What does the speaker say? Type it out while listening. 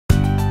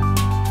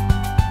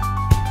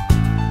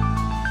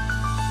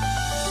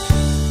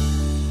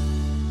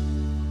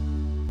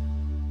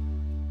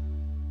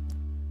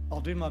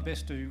I'll do my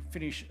best to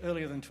finish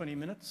earlier than 20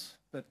 minutes,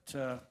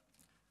 but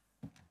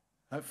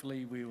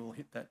hopefully we will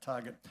hit that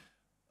target.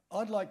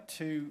 I'd like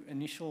to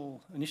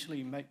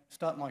initially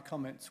start my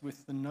comments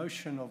with the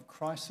notion of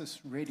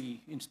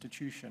crisis-ready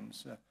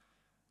institutions.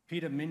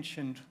 Peter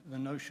mentioned the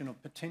notion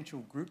of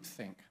potential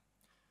groupthink.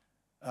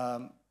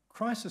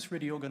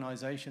 Crisis-ready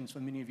organisations, for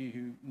many of you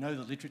who know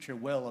the literature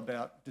well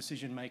about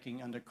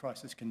decision-making under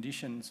crisis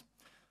conditions,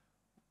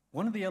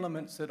 one of the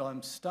elements that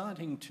I'm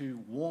starting to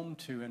warm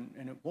to,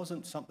 and it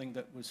wasn't something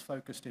that was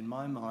focused in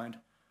my mind,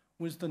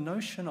 was the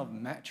notion of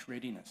match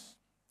readiness.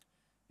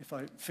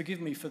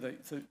 Forgive me for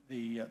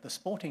the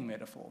sporting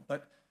metaphor,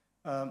 but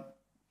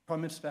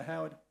Prime Minister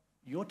Howard,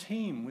 your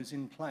team was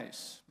in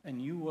place and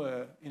you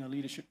were in a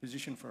leadership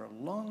position for a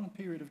long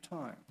period of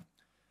time.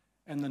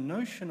 And the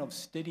notion of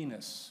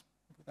steadiness,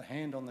 the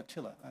hand on the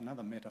tiller,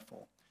 another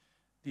metaphor,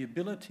 the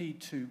ability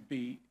to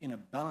be in a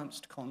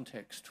balanced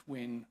context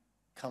when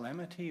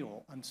calamity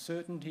or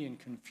uncertainty and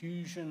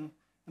confusion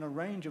and a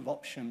range of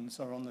options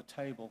are on the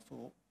table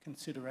for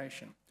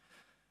consideration.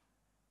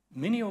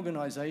 Many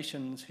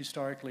organisations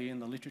historically in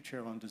the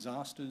literature on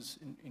disasters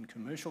in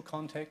commercial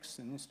contexts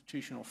and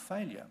institutional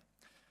failure,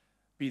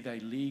 be they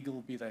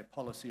legal, be they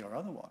policy or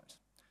otherwise,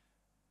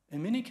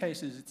 in many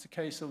cases it's a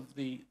case of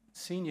the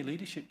senior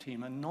leadership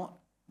team are not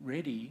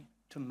ready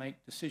to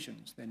make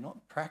decisions. They're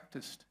not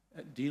practiced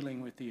at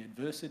dealing with the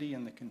adversity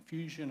and the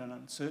confusion and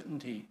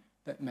uncertainty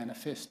that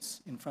manifests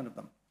in front of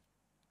them.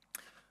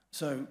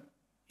 So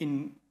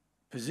in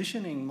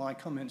positioning my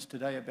comments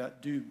today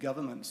about do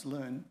governments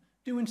learn,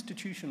 do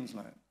institutions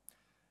learn?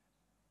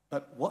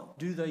 But what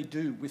do they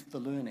do with the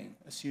learning,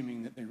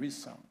 assuming that there is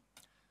some?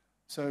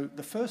 So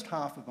the first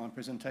half of my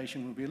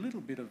presentation will be a little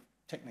bit of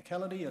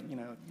technicality. You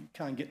know, you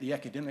can't get the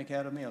academic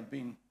out of me. I've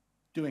been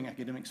doing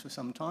academics for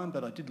some time,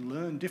 but I did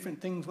learn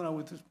different things when I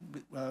was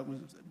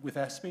with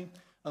ASPE.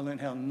 I learned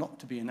how not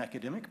to be an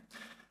academic.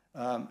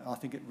 I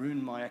think it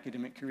ruined my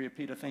academic career.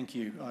 Peter, thank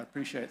you. I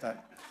appreciate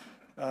that.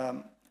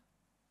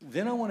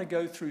 Then I want to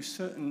go through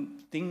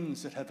certain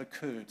things that have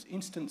occurred,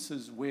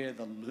 instances where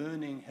the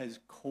learning has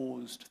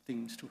caused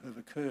things to have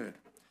occurred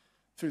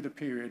through the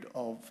period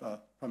of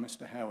Prime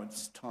Minister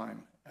Howard's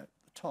time at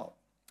the top.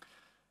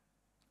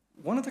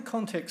 One of the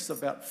contexts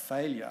about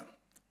failure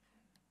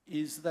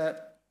is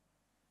that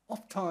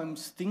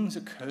oftentimes things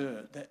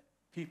occur that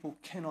people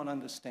cannot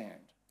understand.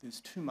 There's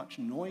too much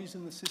noise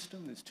in the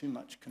system, there's too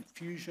much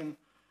confusion,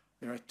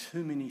 there are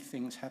too many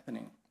things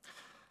happening.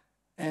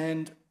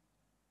 And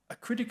a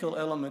critical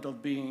element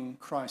of being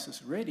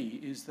crisis ready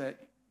is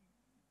that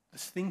the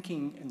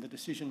thinking and the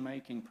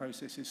decision-making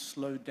process is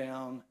slowed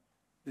down.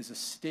 There's a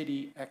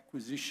steady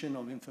acquisition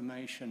of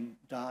information,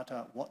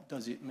 data. What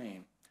does it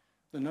mean?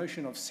 The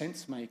notion of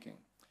sense-making.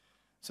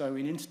 So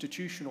in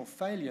institutional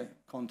failure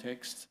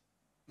contexts,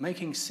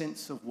 making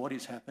sense of what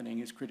is happening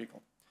is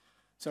critical.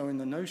 So in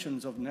the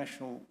notions of the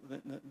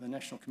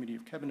National Committee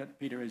of Cabinet,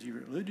 Peter, as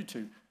you alluded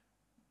to,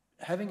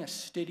 having a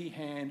steady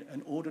hand,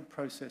 an ordered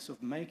process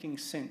of making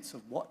sense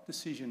of what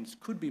decisions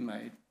could be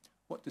made,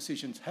 what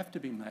decisions have to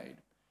be made,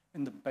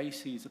 and the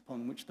bases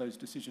upon which those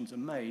decisions are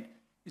made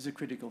is a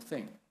critical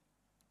thing.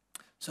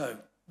 So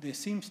there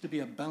seems to be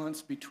a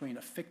balance between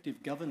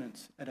effective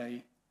governance at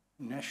a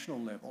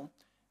national level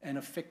and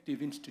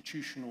effective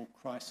institutional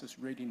crisis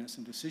readiness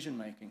and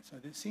decision-making. So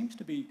there seems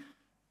to be,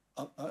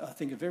 I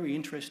think, a very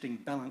interesting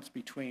balance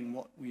between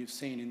what we have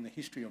seen in the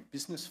history of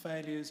business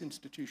failures,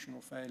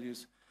 institutional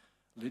failures,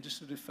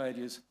 legislative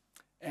failures,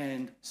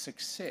 and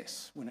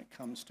success when it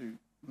comes to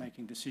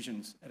making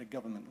decisions at a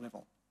government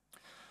level.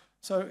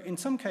 So in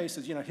some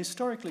cases, you know,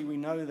 historically we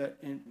know that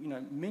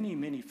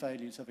many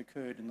failures have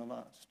occurred in the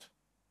last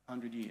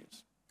 100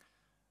 years.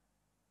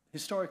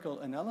 Historical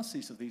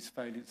analyses of these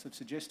failures have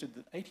suggested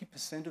that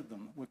 80% of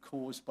them were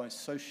caused by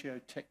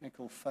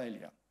socio-technical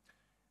failure,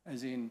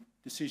 as in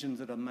decisions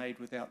that are made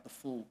without the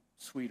full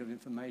suite of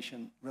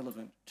information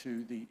relevant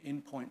to the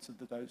endpoints of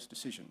those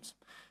decisions.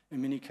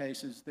 In many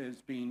cases,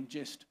 there's been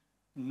just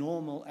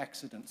normal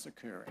accidents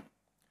occurring.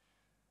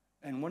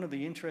 And one of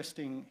the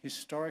interesting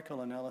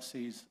historical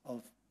analyses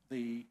of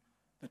the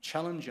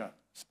Challenger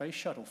space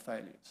shuttle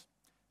failures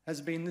has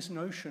been this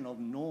notion of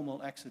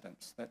normal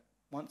accidents, that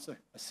once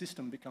a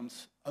system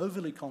becomes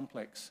overly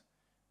complex,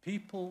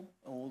 people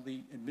or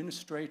the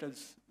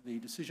administrators, the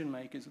decision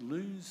makers,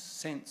 lose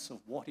sense of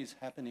what is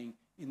happening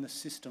in the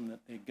system that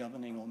they're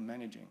governing or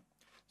managing.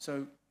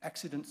 So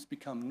accidents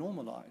become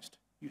normalised.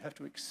 You have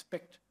to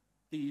expect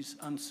these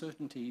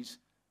uncertainties,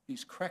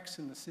 these cracks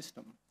in the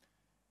system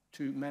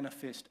to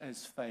manifest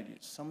as failures,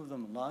 some of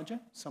them larger,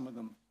 some of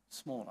them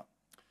smaller.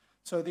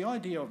 So the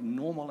idea of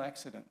normal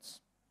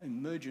accidents,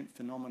 emergent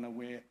phenomena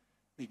where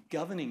the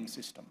governing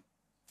system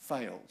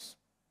fails,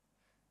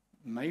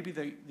 maybe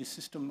the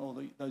system or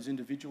those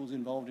individuals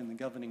involved in the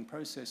governing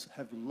process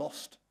have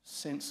lost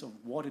sense of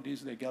what it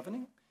is they're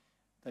governing.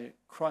 The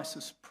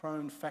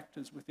crisis-prone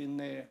factors within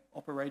their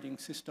operating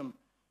system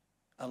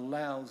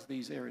allows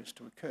these errors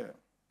to occur.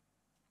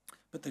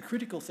 But the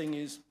critical thing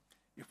is,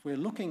 if we're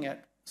looking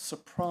at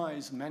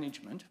surprise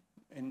management,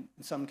 in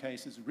some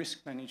cases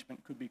risk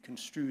management could be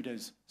construed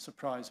as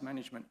surprise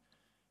management,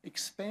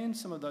 expand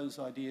some of those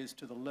ideas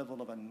to the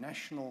level of a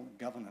national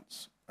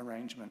governance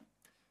arrangement.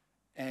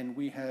 And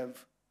we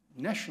have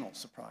national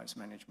surprise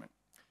management.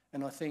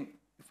 And I think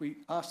if we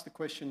ask the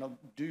question of,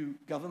 do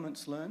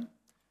governments learn?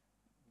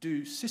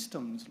 Do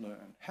systems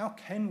learn? How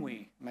can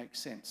we make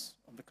sense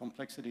of the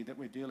complexity that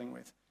we're dealing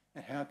with?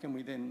 And how can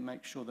we then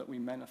make sure that we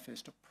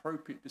manifest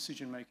appropriate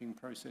decision-making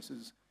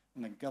processes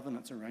and the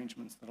governance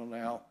arrangements that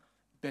allow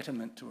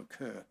betterment to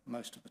occur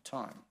most of the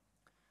time?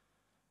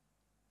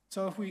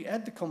 So if we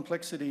add the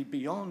complexity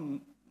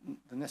beyond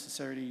the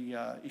necessary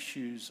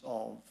issues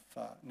of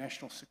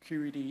national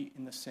security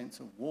in the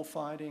sense of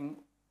warfighting,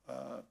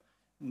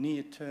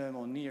 near-term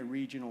or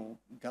near-regional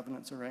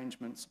governance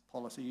arrangements,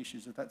 policy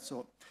issues of that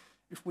sort,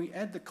 if we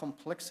add the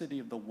complexity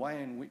of the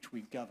way in which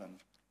we govern,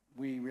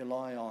 we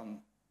rely on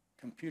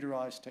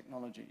computerised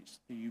technologies,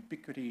 the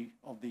ubiquity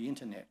of the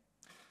internet,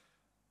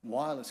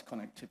 wireless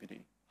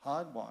connectivity,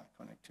 hardwire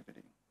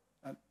connectivity,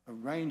 a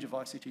range of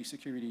ICT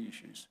security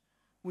issues.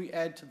 We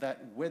add to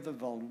that weather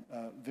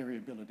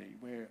variability,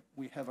 where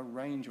we have a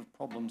range of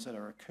problems that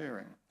are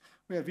occurring.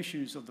 We have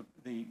issues of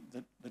the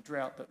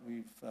drought that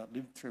we've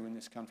lived through in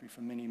this country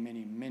for many,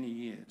 many, many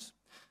years.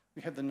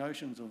 We have the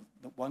notions of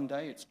that one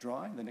day it's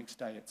dry, the next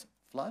day it's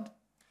flood.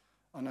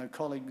 I know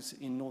colleagues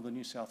in northern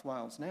New South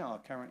Wales now are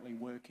currently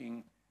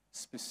working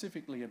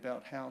specifically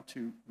about how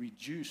to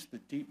reduce the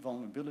deep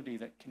vulnerability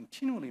that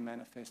continually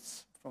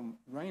manifests from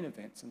rain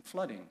events and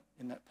flooding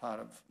in that part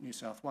of New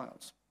South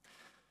Wales.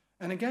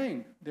 And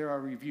again, there are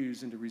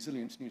reviews into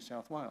Resilience New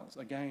South Wales.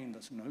 Again,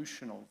 this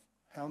notion of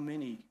how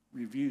many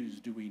reviews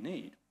do we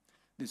need?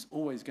 There's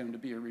always going to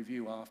be a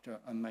review after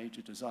a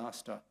major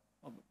disaster,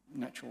 of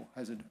natural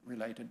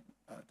hazard-related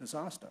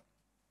disaster.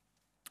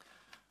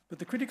 But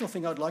the critical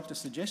thing I'd like to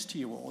suggest to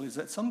you all is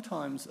that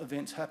sometimes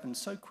events happen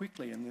so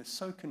quickly and they're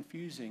so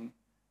confusing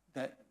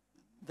that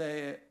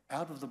they're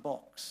out of the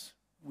box.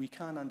 We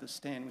can't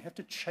understand. We have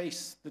to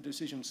chase the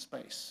decision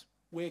space.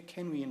 Where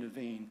can we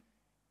intervene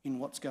in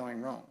what's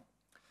going wrong?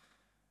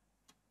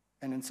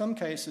 And in some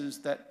cases,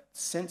 that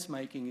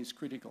sense-making is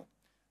critical.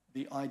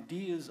 The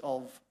ideas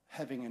of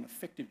having an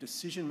effective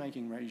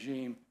decision-making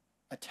regime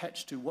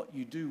attached to what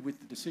you do with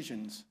the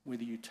decisions,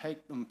 whether you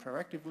take them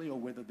proactively or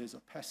whether there's a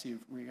passive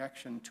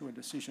reaction to a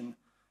decision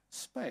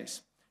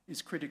space,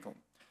 is critical.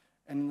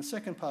 And in the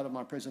second part of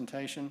my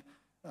presentation,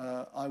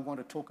 I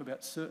want to talk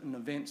about certain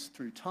events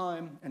through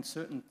time and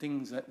certain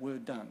things that were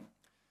done.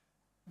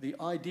 The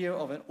idea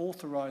of an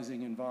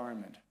authorising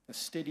environment, the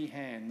steady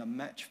hand, the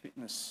match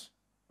fitness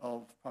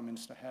of Prime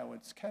Minister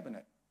Howard's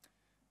cabinet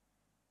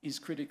is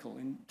critical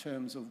in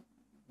terms of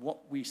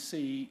what we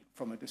see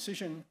from a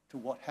decision to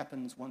what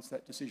happens once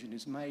that decision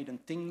is made,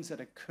 and things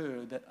that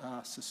occur that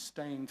are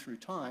sustained through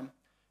time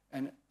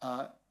and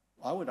are,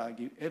 I would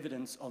argue,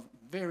 evidence of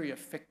very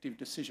effective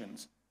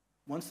decisions.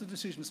 Once the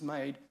decision is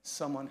made,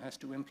 someone has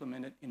to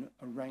implement it in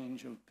a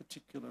range of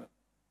particular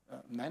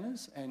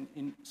manners and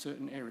in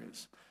certain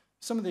areas.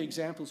 Some of the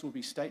examples will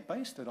be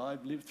state-based that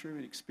I've lived through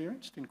and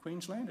experienced in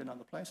Queensland and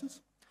other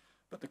places.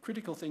 But the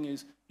critical thing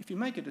is, if you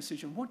make a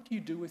decision, what do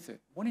you do with it?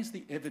 What is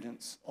the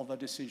evidence of a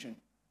decision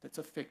that's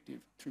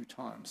effective through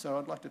time? So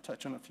I'd like to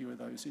touch on a few of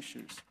those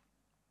issues.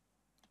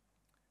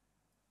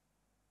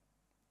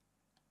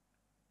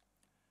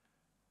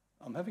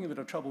 I'm having a bit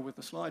of trouble with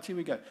the slides. Here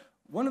we go.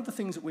 One of the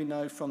things that we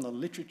know from the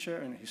literature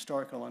and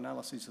historical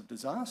analysis of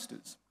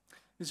disasters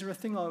is there a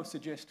thing I would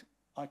suggest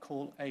I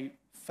call a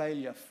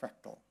failure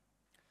fractal.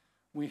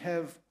 We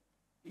have,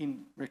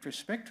 in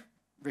retrospect,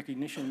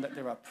 recognition that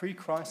there are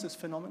pre-crisis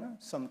phenomena,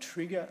 some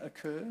trigger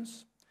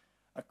occurs,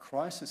 a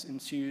crisis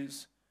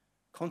ensues,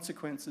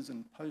 consequences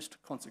and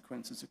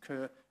post-consequences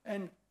occur,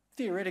 and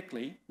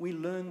theoretically we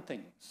learn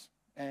things.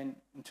 And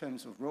in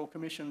terms of royal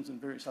commissions and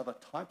various other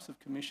types of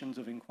commissions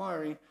of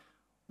inquiry,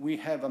 we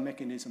have a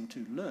mechanism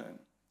to learn.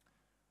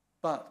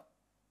 But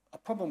a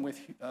problem with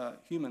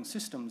human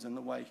systems and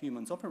the way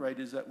humans operate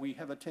is that we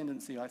have a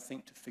tendency, I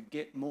think, to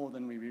forget more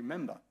than we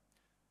remember.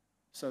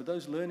 So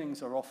those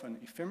learnings are often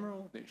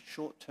ephemeral, they're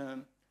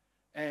short-term,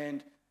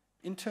 and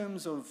in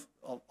terms of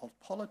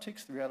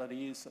politics, the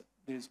reality is that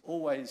there's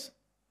always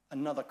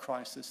another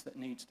crisis that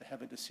needs to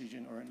have a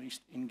decision or at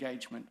least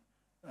engagement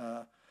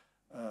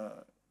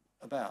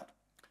about.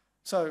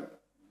 So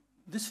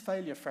this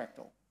failure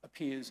fractal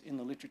appears in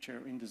the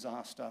literature in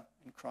disaster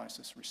and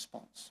crisis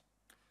response.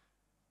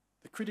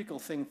 The critical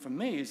thing for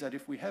me is that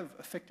if we have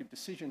effective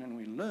decision and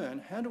we learn,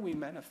 how do we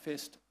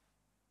manifest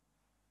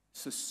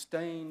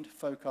sustained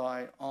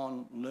foci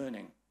on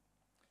learning?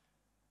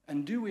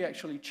 And do we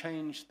actually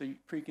change the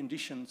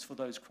preconditions for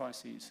those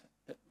crises,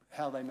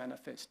 how they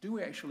manifest? Do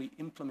we actually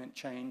implement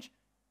change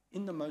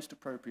in the most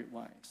appropriate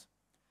ways?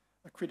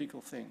 A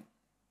critical thing.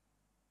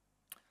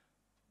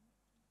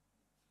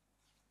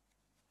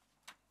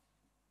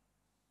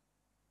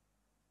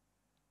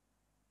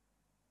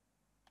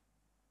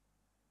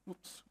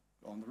 Oops,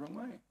 gone the wrong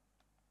way.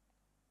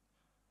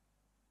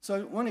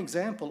 So one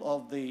example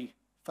of the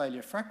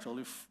failure fractal,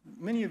 if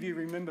many of you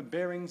remember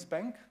Barings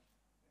Bank,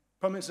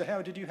 Prime Minister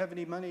Howard, did you have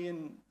any money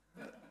in...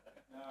 No,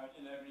 I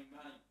didn't have any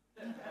money.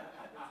 I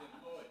was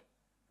employed.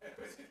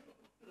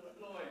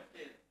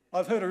 Yes.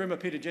 I've heard a rumour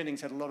Peter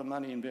Jennings had a lot of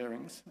money in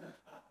bearings.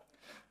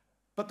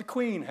 But the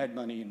Queen had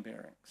money in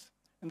bearings.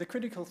 And the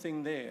critical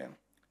thing there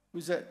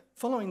was that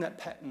following that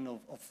pattern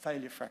of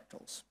failure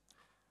fractals,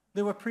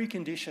 there were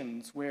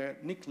preconditions where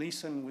Nick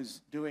Leeson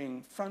was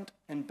doing front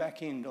and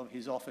back end of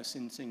his office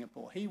in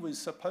Singapore. He was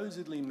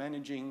supposedly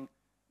managing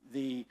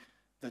the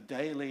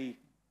daily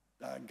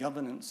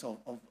governance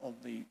of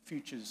the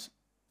Future's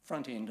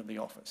front end of the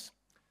office.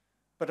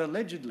 But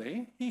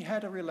allegedly, he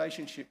had a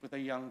relationship with a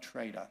young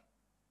trader.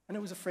 And it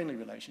was a friendly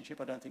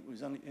relationship. I don't think it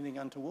was anything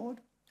untoward.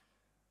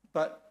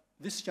 But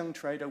this young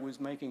trader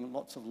was making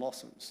lots of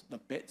losses. The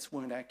bets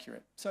weren't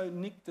accurate. So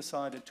Nick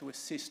decided to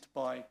assist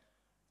by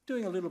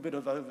doing a little bit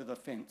of over the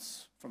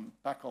fence from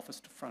back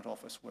office to front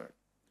office work,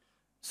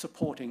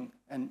 supporting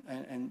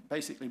and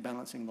basically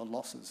balancing the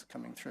losses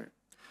coming through.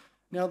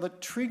 Now, the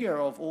trigger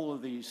of all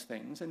of these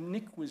things, and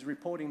Nick was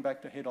reporting back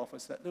to head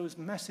office that there was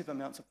massive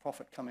amounts of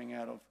profit coming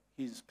out of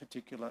his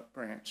particular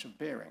branch of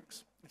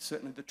bearings,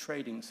 certainly the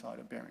trading side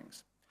of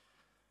bearings.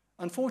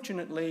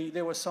 Unfortunately,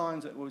 there were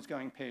signs that it was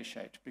going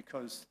pear-shaped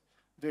because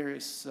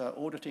various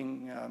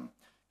auditing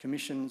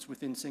commissions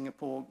within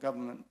Singapore,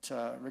 government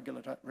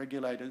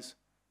regulators,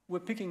 were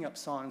picking up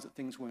signs that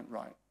things weren't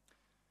right.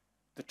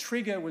 The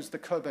trigger was the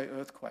Kobe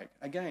earthquake.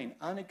 Again,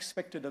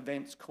 unexpected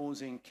events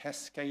causing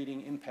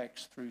cascading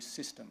impacts through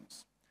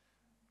systems.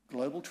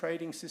 Global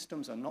trading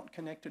systems are not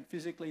connected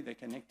physically, they're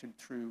connected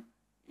through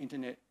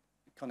internet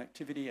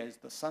connectivity as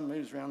the sun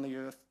moves around the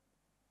earth.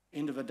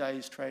 End of a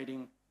day's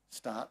trading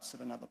starts at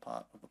another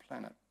part of the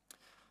planet.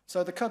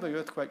 So the Kobe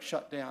earthquake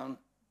shut down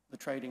the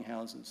trading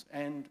houses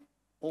and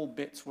all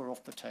bets were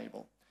off the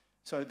table.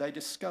 So they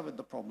discovered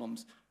the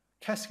problems,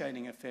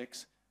 cascading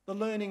effects, the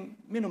learning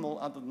minimal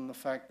other than the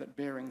fact that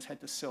bearings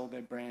had to sell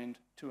their brand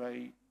to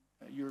a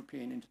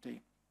European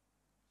entity.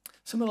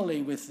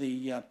 Similarly with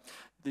the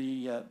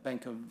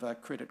Bank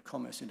of Credit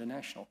Commerce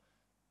International.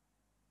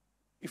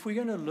 If we're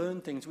going to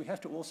learn things, we have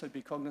to also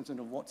be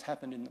cognizant of what's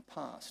happened in the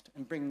past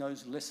and bring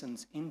those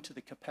lessons into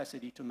the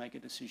capacity to make a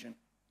decision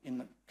in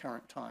the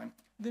current time,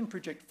 then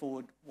project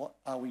forward what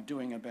are we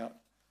doing about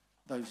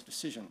those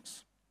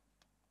decisions.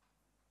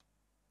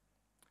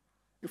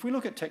 If we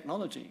look at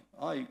technology,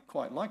 I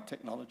quite like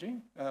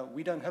technology.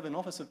 We don't have an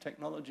Office of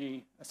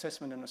Technology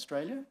Assessment in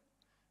Australia.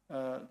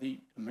 The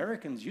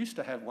Americans used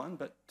to have one,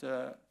 but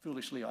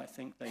foolishly I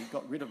think they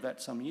got rid of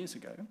that some years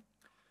ago.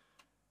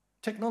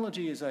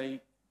 Technology is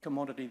a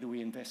commodity that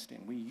we invest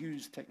in. We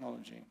use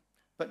technology.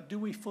 But do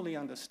we fully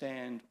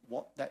understand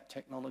what that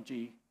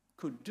technology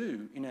could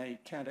do in a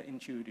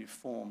counterintuitive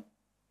form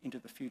into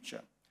the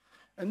future?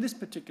 And this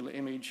particular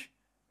image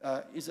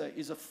is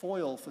a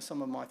foil for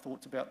some of my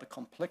thoughts about the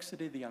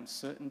complexity, the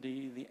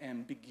uncertainty, the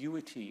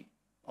ambiguity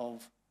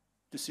of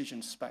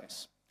decision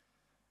space.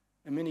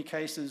 In many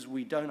cases,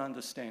 we don't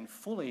understand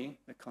fully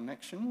the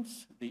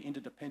connections, the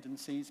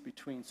interdependencies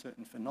between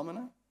certain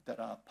phenomena that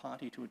are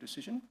party to a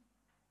decision.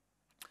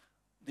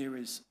 There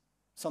is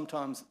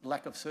sometimes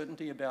lack of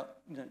certainty about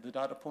the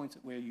data points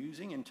that we're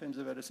using in terms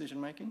of our decision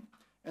making,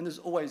 and there's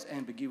always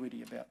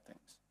ambiguity about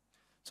things.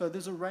 So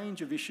there's a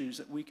range of issues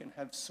that we can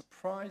have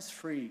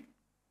surprise-free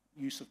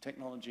use of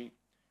technology.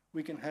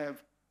 We can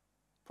have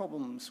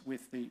problems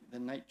with the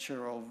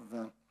nature of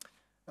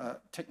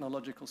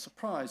technological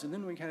surprise, and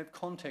then we can have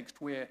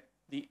context where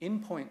the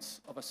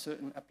endpoints of a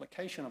certain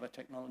application of a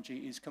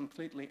technology is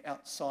completely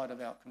outside of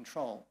our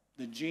control.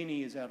 The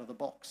genie is out of the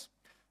box.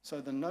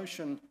 So the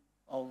notion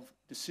of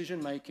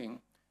decision-making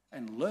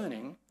and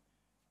learning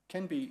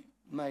can be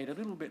made a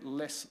little bit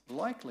less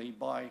likely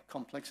by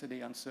complexity,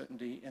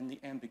 uncertainty, and the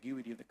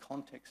ambiguity of the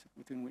context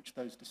within which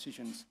those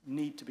decisions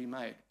need to be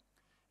made,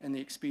 and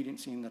the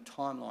expediency and the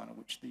timeline of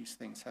which these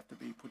things have to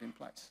be put in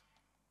place.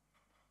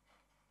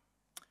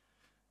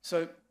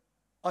 So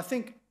I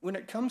think when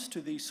it comes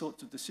to these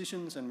sorts of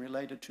decisions and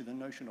related to the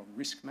notion of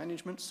risk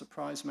management,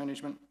 surprise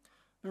management,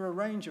 there are a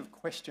range of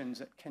questions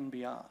that can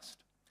be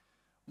asked.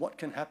 What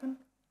can happen?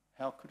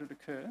 How could it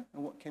occur?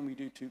 And what can we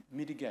do to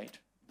mitigate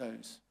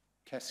those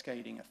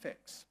cascading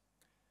effects?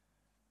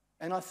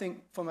 And I think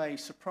from a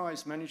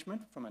surprise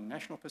management, from a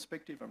national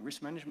perspective, a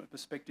risk management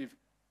perspective,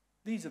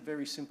 these are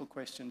very simple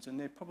questions, and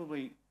they're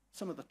probably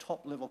some of the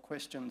top level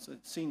questions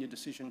that senior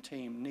decision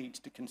team needs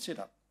to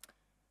consider.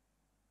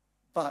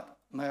 But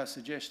may I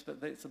suggest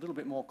that there's a little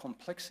bit more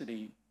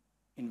complexity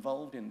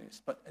involved in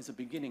this. But as a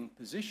beginning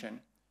position,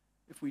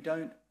 if we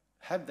don't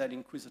have that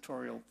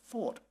inquisitorial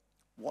thought,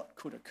 what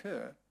could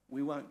occur,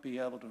 we won't be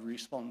able to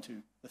respond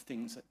to the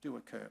things that do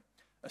occur,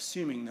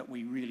 assuming that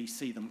we really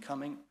see them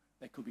coming.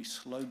 They could be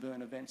slow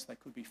burn events, they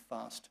could be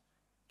fast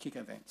kick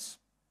events.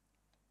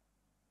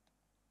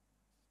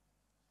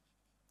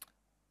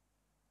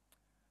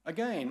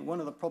 Again, one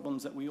of the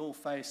problems that we all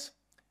face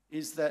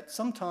is that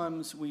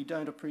sometimes we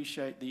don't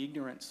appreciate the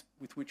ignorance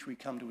with which we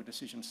come to a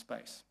decision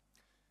space.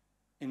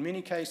 In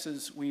many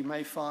cases, we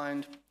may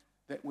find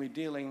that we're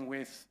dealing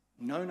with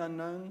known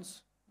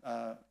unknowns,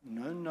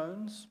 known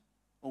knowns,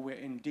 or we're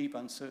in deep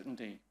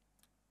uncertainty.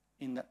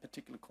 in that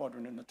particular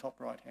quadrant in the top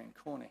right-hand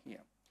corner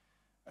here.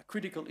 A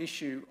critical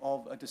issue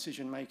of a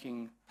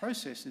decision-making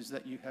process is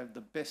that you have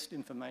the best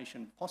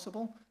information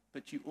possible,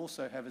 but you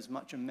also have as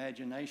much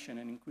imagination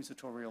and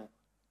inquisitorial,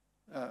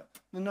 the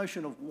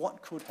notion of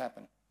what could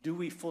happen. Do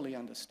we fully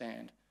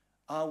understand?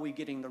 Are we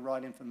getting the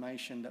right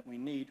information that we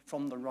need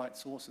from the right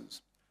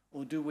sources?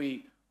 Or do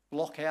we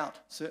block out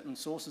certain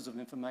sources of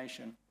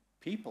information,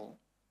 people,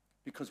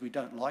 because we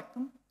don't like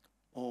them,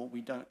 or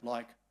we don't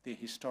like their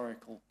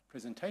historical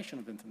presentation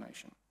of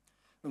information?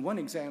 And one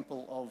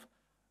example of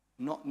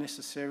not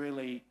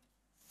necessarily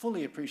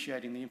fully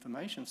appreciating the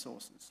information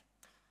sources.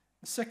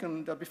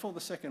 Before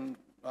the Second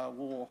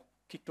War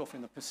kicked off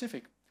in the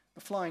Pacific,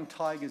 the Flying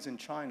Tigers in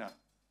China,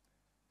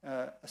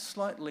 a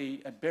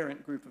slightly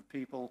aberrant group of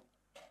people,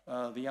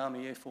 the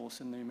Army Air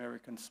Force in the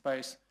American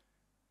space,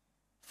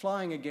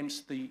 flying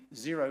against the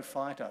Zero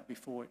fighter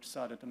before it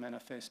started to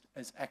manifest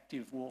as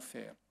active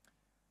warfare.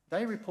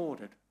 They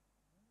reported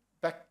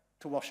back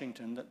to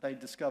Washington that they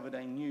discovered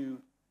a new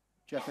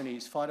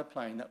Japanese fighter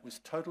plane that was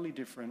totally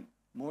different,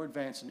 more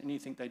advanced than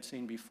anything they'd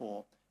seen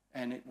before,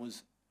 and it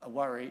was a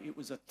worry, it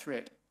was a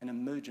threat, an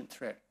emergent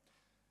threat.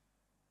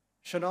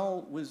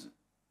 Chanel was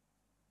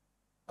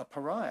a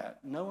pariah.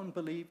 No one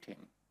believed him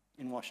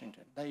in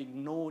Washington. They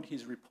ignored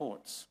his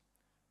reports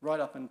right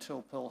up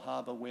until Pearl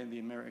Harbor, where the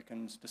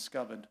Americans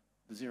discovered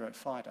the Zero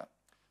fighter.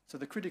 So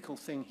the critical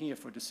thing here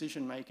for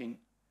decision-making,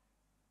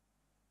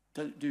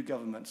 do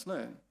governments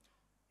learn,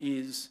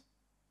 is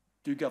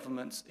do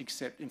governments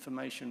accept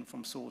information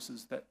from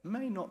sources that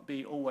may not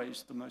be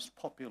always the most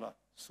popular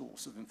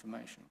source of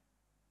information?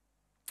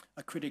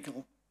 A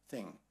critical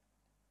thing.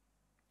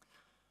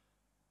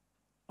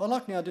 I'd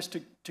like now just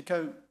to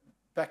go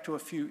back to a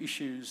few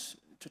issues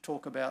to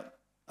talk about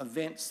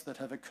events that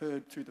have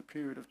occurred through the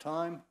period of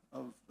time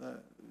of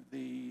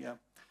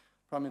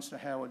Prime Minister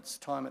Howard's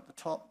time at the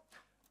top.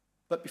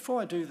 But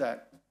before I do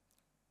that,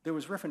 there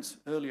was reference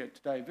earlier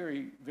today,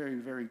 very, very,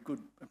 very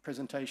good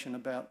presentation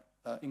about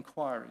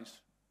inquiries,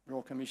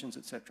 royal commissions,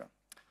 etc.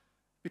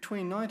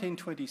 Between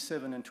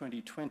 1927 and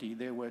 2020,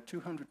 there were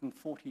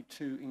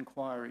 242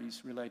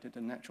 inquiries related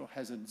to natural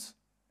hazards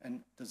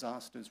and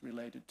disasters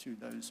related to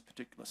those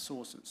particular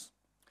sources.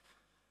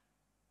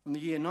 From the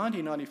year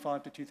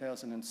 1995 to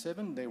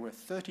 2007, there were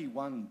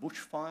 31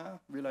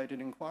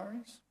 bushfire-related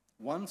inquiries,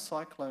 1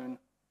 cyclone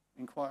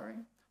inquiry,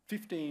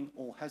 15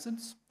 all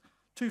hazards,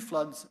 2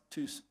 floods,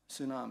 2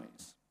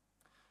 tsunamis.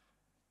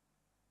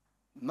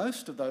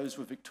 Most of those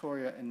were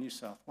Victoria and New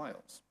South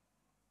Wales.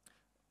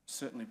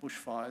 Certainly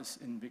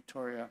bushfires in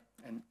Victoria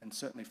and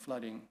certainly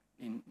flooding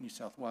in New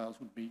South Wales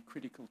would be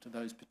critical to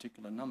those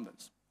particular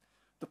numbers.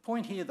 The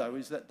point here, though,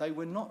 is that they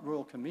were not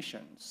royal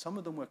commissions. Some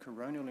of them were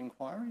coronial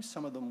inquiries,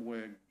 some of them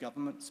were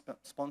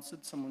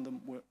government-sponsored, some of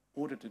them were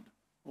audited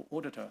or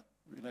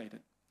auditor-related.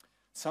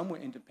 Some were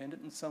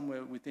independent and some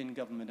were within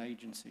government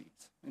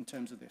agencies in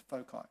terms of their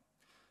foci.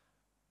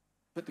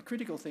 But the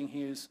critical thing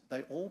here is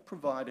they all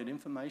provided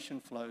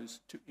information flows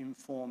to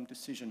inform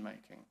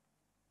decision-making.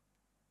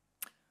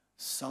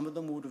 Some of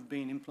them would have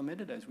been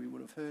implemented, as we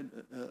would have heard,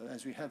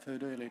 as we have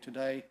heard earlier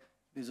today.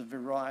 There's a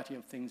variety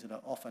of things that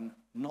are often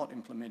not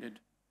implemented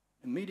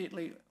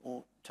immediately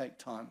or take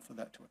time for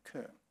that to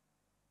occur.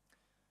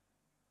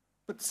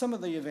 But some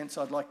of the events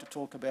I'd like to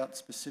talk about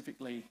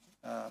specifically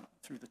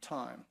through the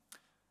time.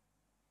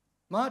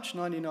 March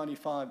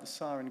 1995, the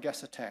sarin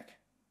gas attack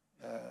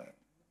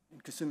in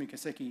Kasumi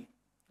Kaseki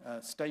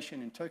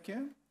station in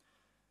Tokyo.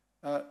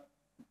 Prime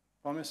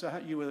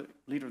Minister, you were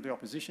leader of the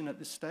opposition at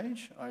this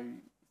stage, I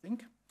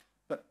think.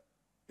 But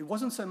it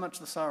wasn't so much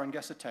the sarin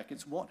gas attack,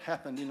 it's what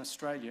happened in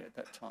Australia at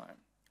that time.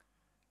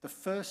 The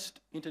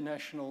first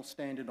international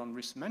standard on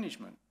risk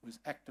management was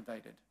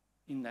activated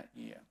in that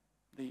year,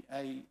 the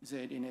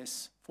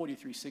AZNS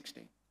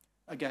 4360.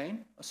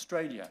 Again,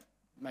 Australia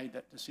made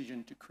that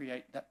decision to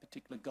create that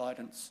particular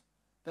guidance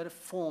that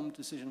informed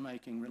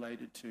decision-making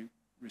related to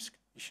risk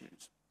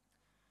issues.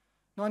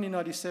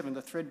 1997,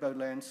 the Thredbo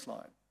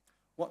landslide.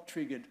 What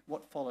triggered,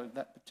 what followed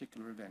that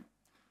particular event?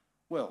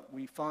 Well,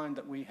 we find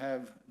that we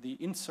have the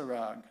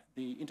INSARAG,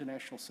 the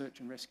International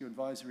Search and Rescue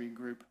Advisory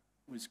Group,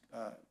 was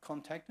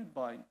contacted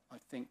by, I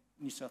think,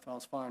 New South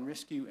Wales Fire and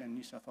Rescue and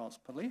New South Wales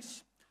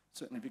Police.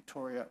 Certainly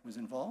Victoria was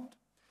involved.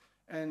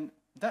 And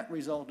that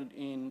resulted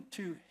in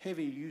 2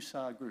 heavy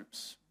USAR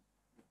groups,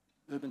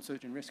 urban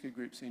search and rescue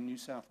groups in New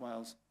South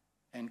Wales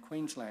and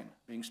Queensland,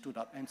 being stood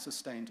up and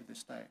sustained to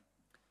this day.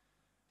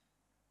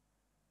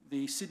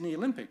 The Sydney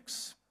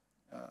Olympics,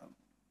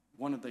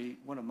 one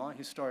of my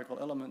historical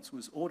elements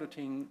was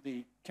auditing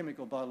the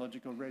chemical,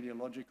 biological,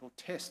 radiological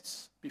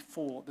tests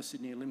before the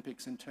Sydney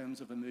Olympics in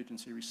terms of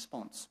emergency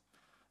response,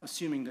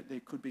 assuming that there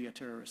could be a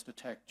terrorist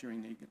attack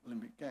during the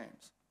Olympic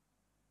Games.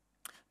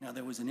 Now,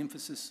 there was an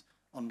emphasis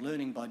on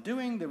learning by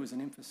doing. There was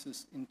an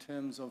emphasis in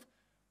terms of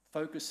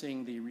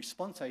focusing the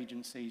response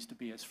agencies to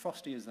be as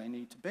frosty as they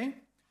need to be.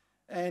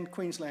 And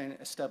Queensland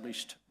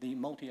established the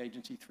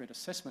multi-agency threat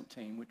assessment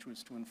team, which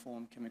was to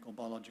inform chemical,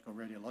 biological,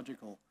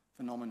 radiological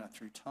phenomena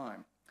through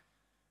time.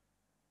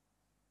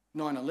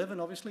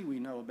 9/11, obviously, we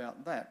know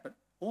about that, but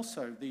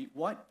Also, the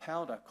white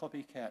powder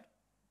copycat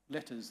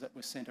letters that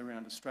were sent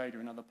around Australia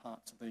and other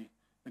parts of the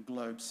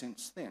globe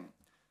since then.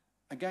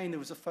 Again, there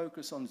was a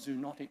focus on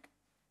zoonotic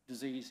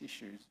disease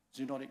issues,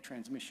 zoonotic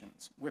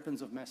transmissions,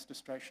 weapons of mass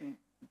destruction,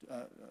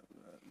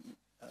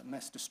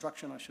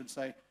 I should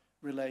say,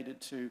 related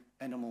to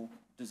animal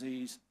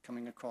disease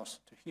coming across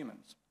to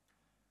humans.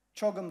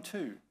 CHOGM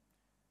 2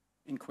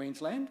 in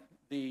Queensland,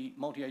 the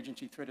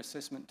multi-agency threat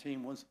assessment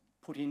team was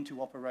put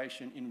into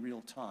operation in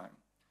real time.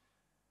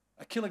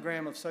 A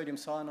kilogram of sodium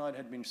cyanide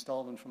had been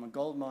stolen from a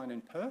gold mine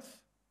in Perth,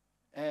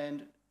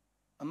 and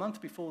a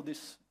month before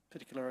this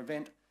particular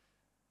event,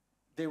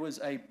 there was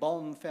a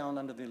bomb found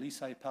under the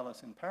Élysée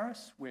Palace in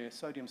Paris where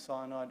sodium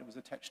cyanide was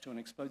attached to an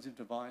explosive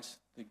device.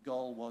 The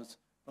goal was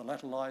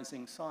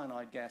volatilizing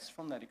cyanide gas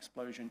from that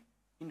explosion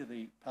into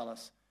the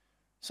palace.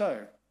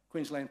 So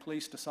Queensland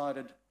Police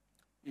decided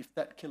if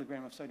that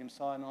kilogram of sodium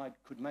cyanide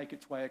could make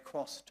its way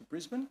across to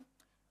Brisbane,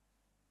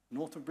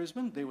 north of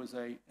Brisbane, there was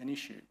an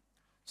issue.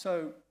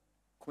 So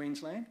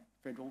Queensland,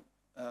 federal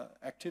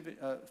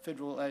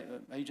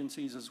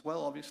agencies as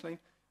well, obviously,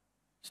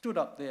 stood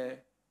up their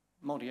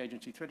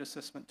multi-agency threat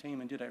assessment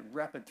team and did a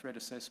rapid threat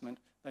assessment.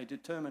 They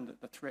determined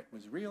that the threat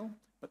was real,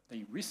 but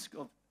the risk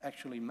of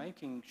actually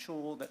making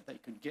sure that they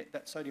could get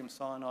that sodium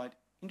cyanide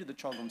into the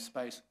CHOGM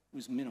space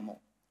was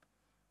minimal.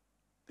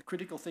 The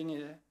critical thing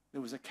here,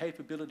 there was a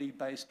capability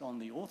based on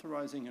the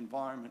authorising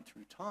environment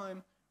through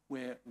time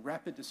where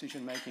rapid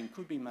decision-making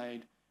could be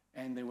made,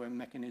 and there were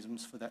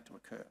mechanisms for that to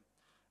occur.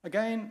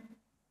 Again,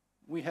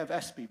 we have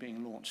ASPI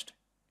being launched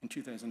in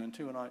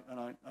 2002, and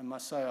I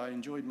must say I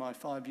enjoyed my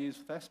 5 years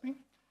with ASPI,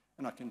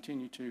 and I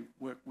continue to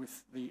work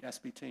with the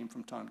ASPI team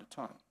from time to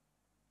time.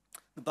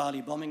 The Bali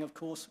bombing, of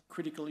course,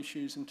 critical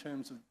issues in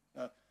terms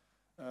of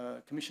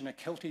Commissioner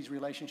Kelty's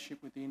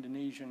relationship with the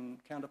Indonesian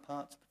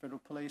counterparts, the Federal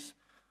Police.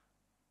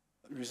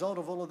 As a result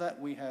of all of that,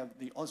 we have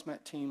the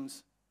AUSMAT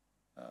teams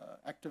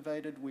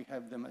activated. We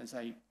have them as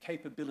a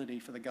capability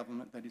for the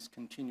government that is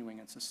continuing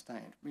and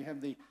sustained. We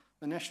have the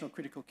National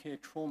Critical Care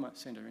Trauma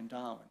Centre in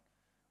Darwin.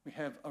 We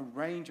have a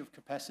range of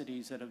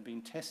capacities that have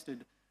been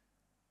tested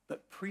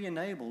but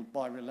pre-enabled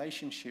by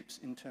relationships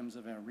in terms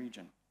of our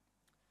region.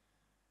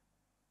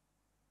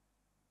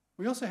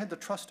 We also had the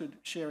Trusted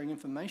Sharing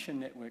Information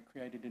Network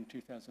created in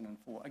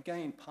 2004,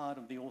 again part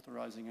of the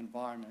authorising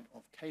environment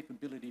of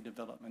capability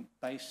development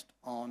based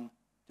on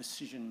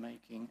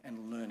decision-making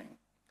and learning.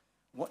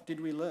 What did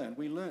we learn?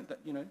 We learned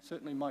that,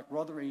 certainly Mike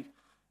Rothery,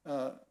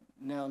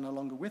 now no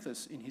longer with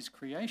us, in his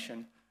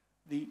creation,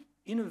 the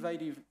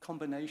innovative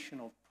combination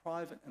of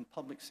private and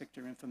public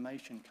sector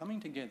information coming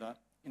together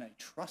in a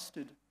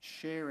trusted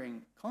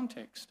sharing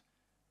context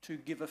to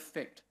give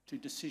effect to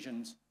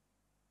decisions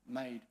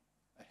made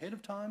ahead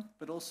of time,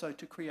 but also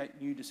to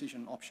create new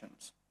decision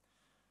options.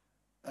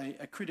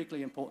 A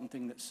critically important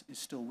thing that is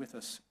still with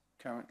us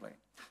currently.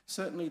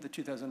 Certainly the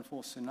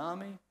 2004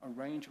 tsunami, a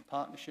range of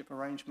partnership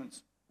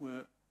arrangements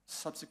were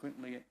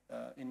subsequently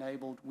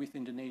enabled with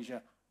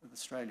Indonesia, with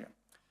Australia.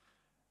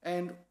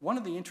 And one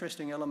of the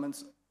interesting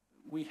elements,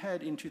 we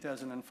had in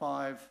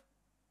 2005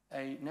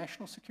 a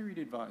national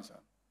security advisor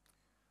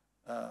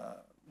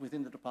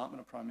within the Department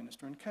of Prime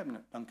Minister and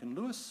Cabinet, Duncan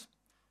Lewis,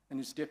 and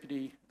his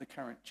deputy, the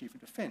current Chief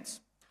of Defence.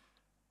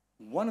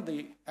 One of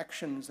the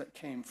actions that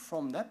came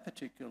from that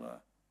particular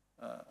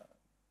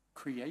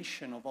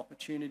creation of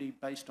opportunity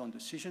based on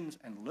decisions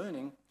and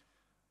learning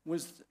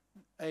was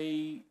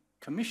a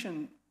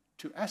commission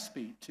to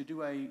ASPI to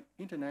do an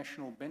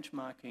international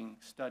benchmarking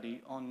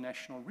study on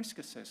national risk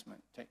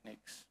assessment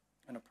techniques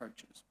and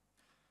approaches.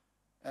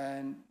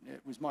 And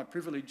it was my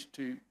privilege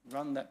to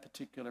run that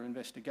particular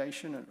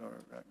investigation or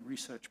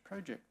research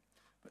project.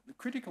 But the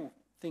critical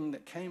thing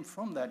that came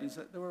from that is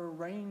that there were a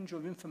range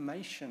of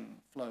information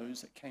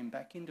flows that came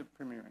back into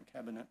Premier and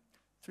Cabinet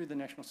through the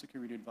National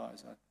Security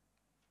Advisor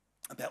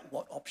about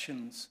what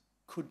options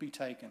could be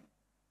taken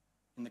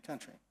in the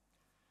country.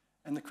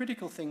 And the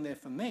critical thing there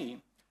for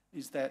me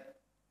is that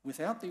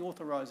without the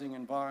authorising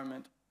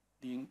environment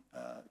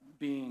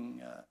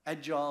being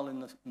agile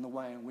in the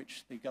way in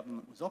which the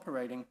government was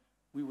operating,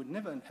 we would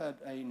never have had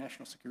a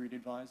National Security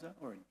Advisor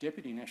or a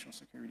Deputy National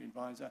Security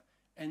Advisor,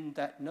 and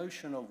that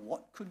notion of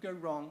what could go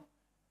wrong,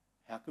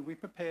 how could we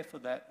prepare for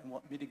that, and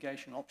what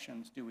mitigation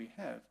options do we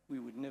have, we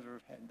would never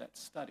have had that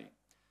study.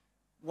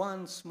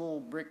 One small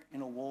brick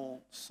in a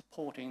wall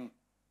supporting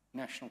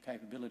national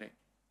capability.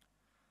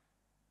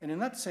 And in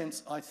that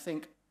sense, I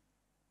think,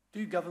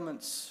 do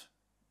governments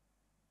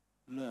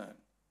learn?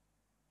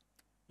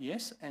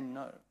 Yes and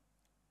no.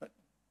 But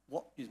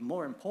what is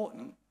more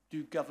important,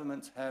 do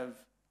governments have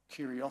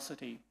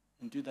curiosity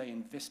and do they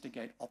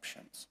investigate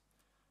options?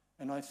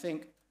 And I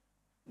think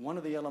one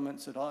of the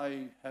elements that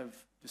I have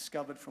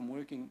discovered from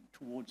working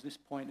towards this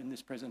point in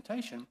this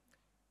presentation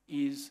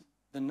is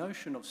the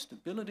notion of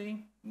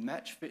stability,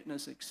 match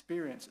fitness,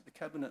 experience at the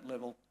cabinet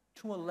level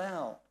to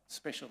allow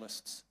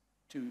specialists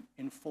to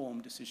inform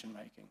decision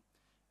making.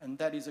 And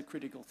that is a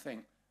critical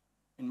thing,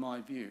 in my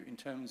view, in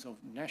terms of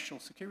national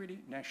security,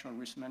 national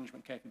risk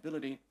management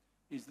capability,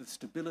 is the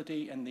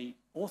stability and the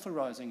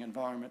authorising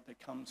environment that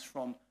comes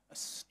from a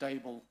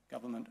stable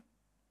government.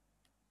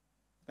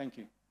 Thank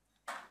you.